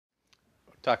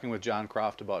Talking with John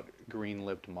Croft about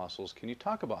green-lipped mussels. Can you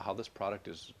talk about how this product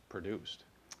is produced?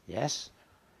 Yes,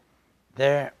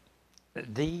 the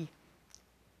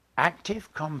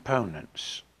active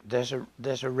components, there's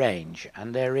a range,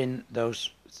 and they're in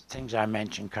those things I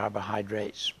mentioned: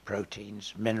 carbohydrates,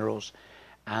 proteins, minerals,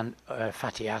 and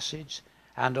fatty acids.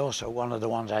 And also one of the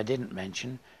ones I didn't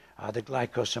mention are the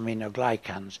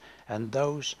glycosaminoglycans, and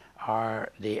those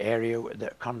are the area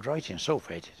that chondroitin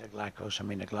sulfate is a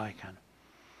glycosaminoglycan.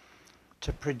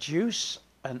 To produce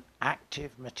an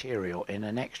active material in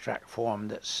an extract form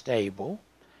that's stable,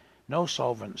 no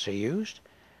solvents are used.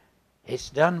 It's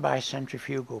done by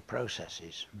centrifugal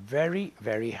processes, very,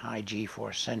 very high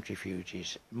G-force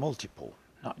centrifuges, multiple,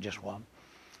 not just one.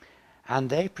 And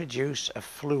they produce a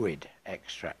fluid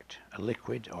extract, a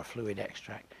liquid or fluid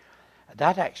extract.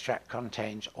 That extract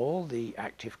contains all the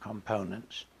active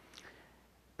components,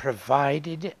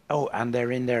 provided, and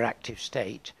they're in their active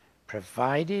state,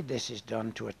 provided this is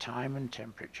done to a time and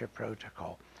temperature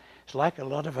protocol. It's like a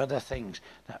lot of other things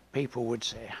that people would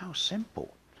say, how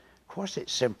simple? Of course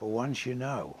it's simple once you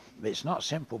know. It's not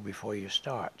simple before you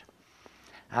start.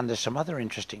 And there's some other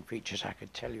interesting features I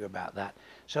could tell you about that.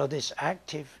 So this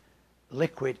active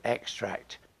liquid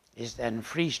extract is then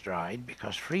freeze-dried,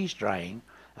 because freeze-drying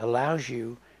allows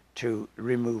you to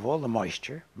remove all the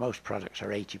moisture. Most products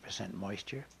are 80%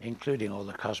 moisture, including all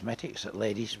the cosmetics that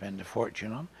ladies spend a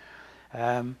fortune on,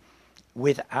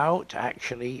 without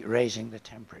actually raising the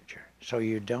temperature. So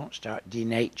you don't start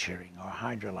denaturing or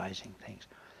hydrolyzing things.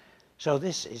 So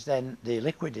this is then, the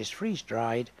liquid is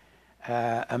freeze-dried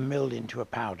and milled into a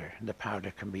powder. And the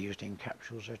powder can be used in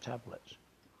capsules or tablets,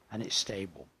 and it's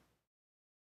stable.